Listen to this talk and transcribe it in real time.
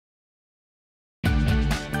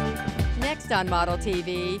Next on Model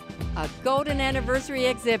TV, a golden anniversary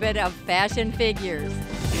exhibit of fashion figures.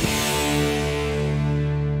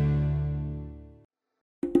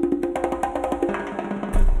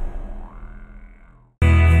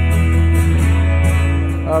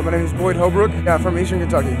 My name is Holbrook. I'm from Eastern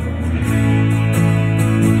Kentucky.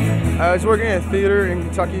 I was working at a theater in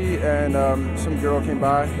Kentucky, and some girl came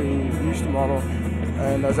by who used to model,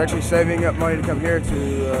 and I was actually saving up money to come here to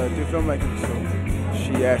do filmmaking. So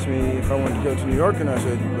she asked me if I wanted to go to New York, and I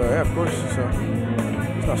said, yeah, of course. So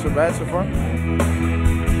it's not so bad so far.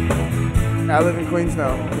 I live in Queens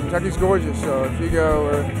now. Kentucky's gorgeous, so if you go,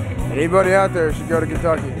 or anybody out there should go to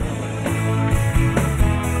Kentucky.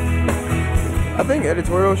 I think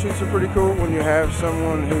editorial shoots are pretty cool when you have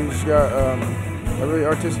someone who's got a really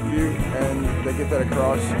artistic view and they get that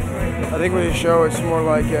across. I think with a show it's more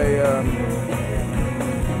like a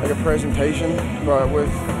presentation, but with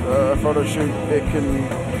a photo shoot it can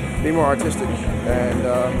be more artistic and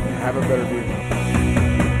have a better view.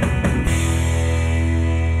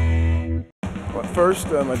 Well, at first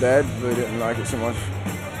my dad really didn't like it so much.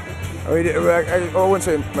 I wouldn't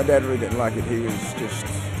say my dad really didn't like it, he was just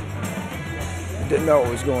didn't know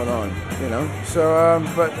what was going on, you know. So,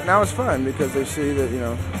 but now it's fun because they see that, you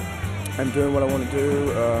know, I'm doing what I want to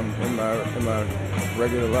do in my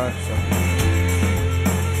regular life. So,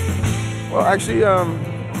 well, actually,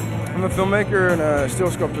 I'm a filmmaker and a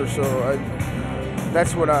steel sculptor, so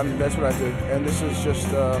that's what I do, and this is just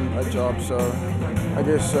a job. So, I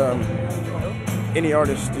guess any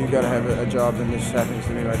artist, you got to have a job, and this happens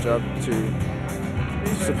to be my job to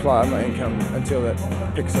supply my income until that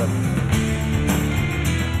picks up.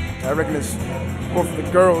 I reckon it's more for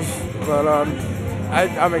the girls, but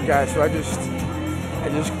I'm a guy, so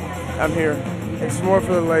I'm here. It's more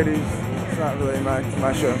for the ladies. It's not really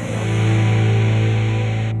my show.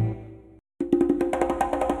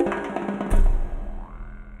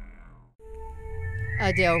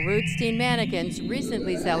 Adele Rootstein Mannequins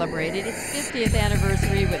recently celebrated its 50th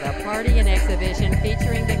anniversary with a party and exhibition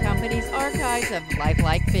featuring the company's archives of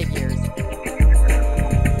lifelike figures.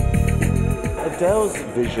 Adele's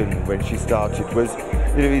vision when she started was,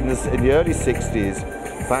 you know, in the early 60s,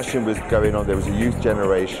 fashion was going on, there was a youth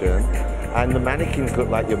generation, and the mannequins looked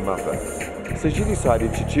like your mother. So she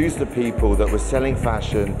decided to choose the people that were selling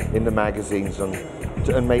fashion in the magazines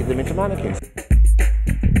and make them into mannequins.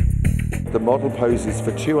 The model poses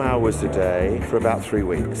for 2 hours a day for about 3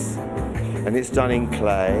 weeks. And it's done in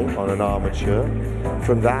clay on an armature.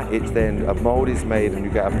 From that, it's then a mold is made and you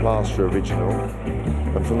get a plaster original.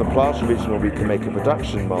 And from the plaster original, we can make a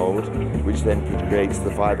production mold, which then creates the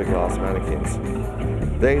fiberglass mannequins.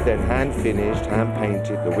 They then hand-finished,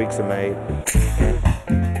 hand-painted, the wigs are made.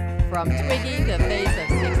 From Twiggy, the face of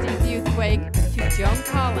 60s youth wake, to Joan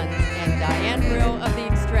Collins and Diane Brill of the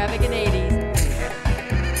extravagant 80s,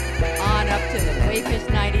 on up to the wayfish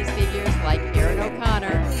 90s figures like Erin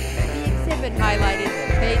O'Connor, the exhibit highlighted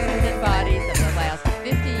the faces and bodies of the last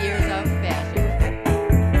 50 years of fashion.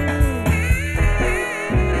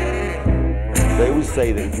 They always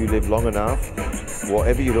say that if you live long enough,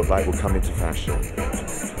 whatever you look like will come into fashion.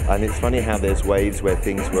 And it's funny how there's waves where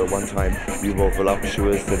things were at one time you were more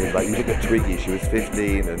voluptuous, and like you look at Twiggy, she was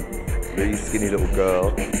 15 and really skinny little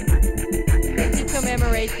girl. To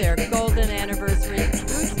commemorate their golden anniversary,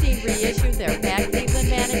 Rootstein reissued their Fat Cleveland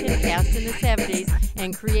mannequin cast in the 70s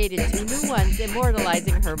and created 2 new ones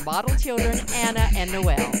immortalizing her model children, Anna and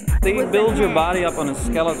Noelle. They build your body up on a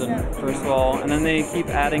skeleton, first of all, and then they keep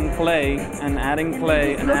adding clay and adding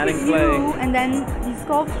clay and adding clay. And then you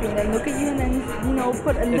sculpt you, and then look at you, and then, you know,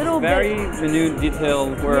 put a little bit. It's very minute,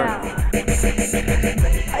 detailed work. Yeah.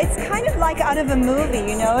 It's kind of like out of a movie,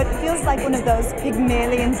 you know. It feels like one of those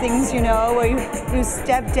Pygmalion things, you know, where you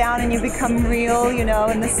step down and you become real, you know,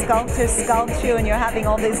 and the sculptor sculpts you, and you're having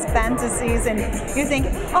all these fantasies, and you think,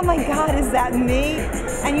 oh my God, is that me?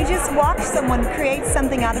 And you just watch someone create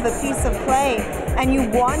something out of a piece of clay, and you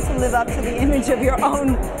want to live up to the image of your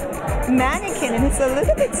own mannequin, and it's a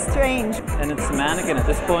little bit strange. And it's a mannequin at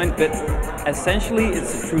this point, but essentially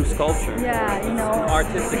it's a true sculpture. Yeah, you know. It's an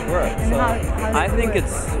artistic work. So how I think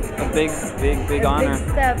it's a big honor. Big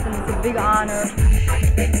step, and it's a big honor.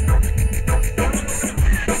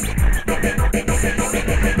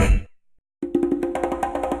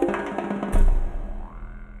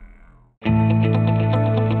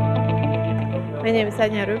 My name is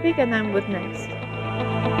Anja Rubik and I'm with Next.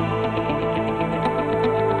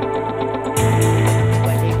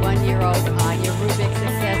 21-year-old Anja Rubik's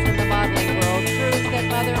success in the modeling world proves that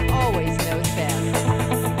mother always knows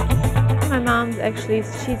best. My mom actually,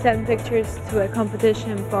 she sent pictures to a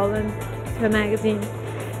competition in Poland, to a magazine,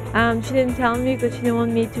 She didn't tell me because she didn't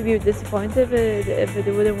want me to be disappointed if it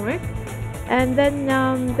wouldn't work. And then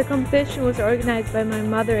the competition was organized by my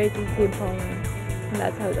mother agency in Poland. And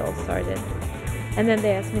that's how it all started. And then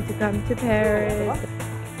they asked me to come to Paris.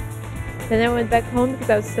 Then I went back home because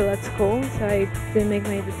I was still at school, so I didn't make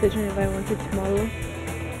my decision if I wanted to model.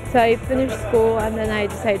 So I finished school and then I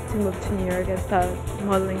decided to move to New York and start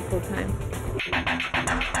modeling full-time.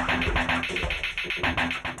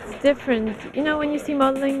 It's different. You know, when you see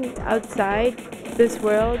modeling outside this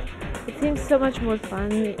world, it seems so much more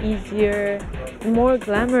fun, easier, more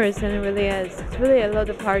glamorous than it really is. It's really a lot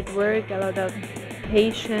of hard work, a lot of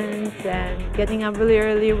patience, and getting up really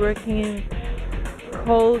early, working in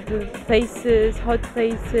cold places, hot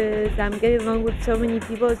places. I'm getting along with so many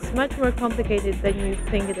people. It's much more complicated than you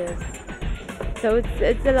think it is. So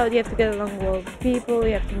it's a lot. You have to get along well with people.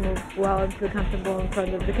 You have to move well and feel comfortable in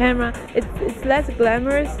front of the camera. It's less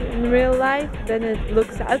glamorous in real life than it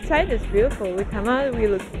looks outside. It's beautiful. We come out, we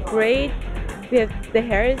look great. We have the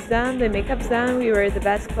hair is done, the makeup's done. We wear the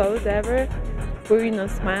best clothes ever. We're, you know,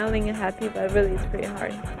 smiling and happy, but really it's pretty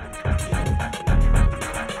hard.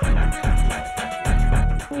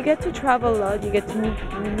 You get to travel a lot. You get to meet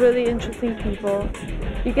really interesting people.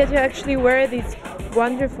 You get to actually wear these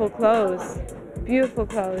wonderful clothes. Beautiful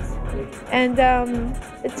clothes, and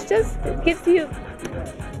it's just, it gives you,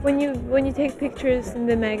 when you take pictures in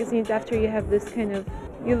the magazines after you have this kind of,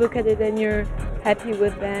 you look at it and you're happy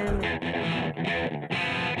with them.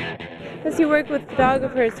 Plus you work with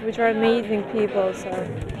photographers which are amazing people, so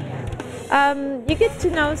you get to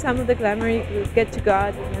know some of the glamour, you get to go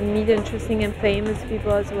out and meet interesting and famous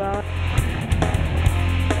people as well.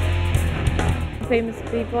 Famous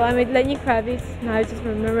people. I met Lenny Kravitz. Now I just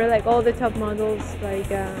remember like all the top models like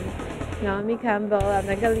Naomi Campbell,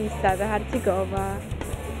 Anna Galista, Hartigova,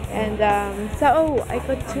 and so I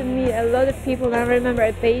got to meet a lot of people. And I remember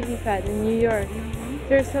at Baby Fat in New York.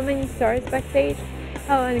 There are so many stars backstage.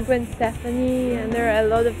 Oh, and Gwen Stefani, and there are a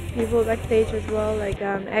lot of people backstage as well, like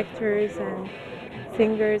actors and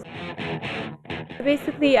singers.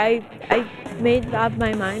 Basically, I made up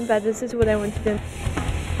my mind that this is what I want to do.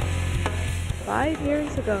 5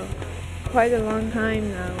 years ago, quite a long time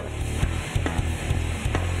now.